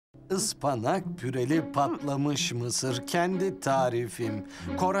Ispanak püreli patlamış mısır kendi tarifim.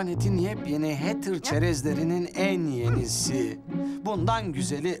 Koranet'in yepyeni Hatter çerezlerinin en yenisi. Bundan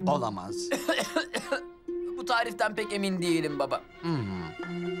güzeli olamaz. Bu tariften pek emin değilim baba.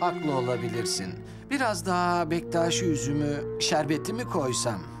 Haklı olabilirsin. Biraz daha Bektaşi üzümü, şerbeti mi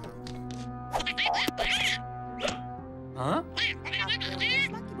koysam? Ha?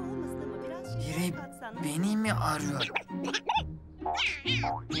 Biri beni mi arıyor?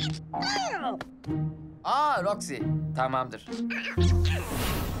 Aa, Roxy. Tamamdır.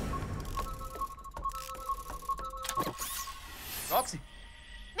 Roxy.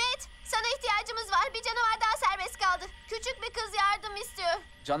 Matt, sana ihtiyacımız var. Bir canavar daha serbest kaldı. Küçük bir kız yardım istiyor.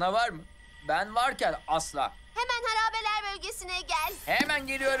 Canavar mı? Ben varken asla. Hemen harabeler bölgesine gel. Hemen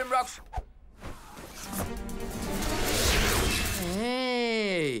geliyorum Roxy.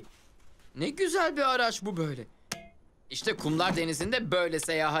 Hey! Ne güzel bir araç bu böyle. İşte kumlar denizinde böyle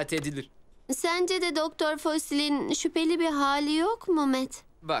seyahat edilir. Sence de Doktor Fossil'in şüpheli bir hali yok mu Matt?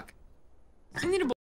 Bak, sinir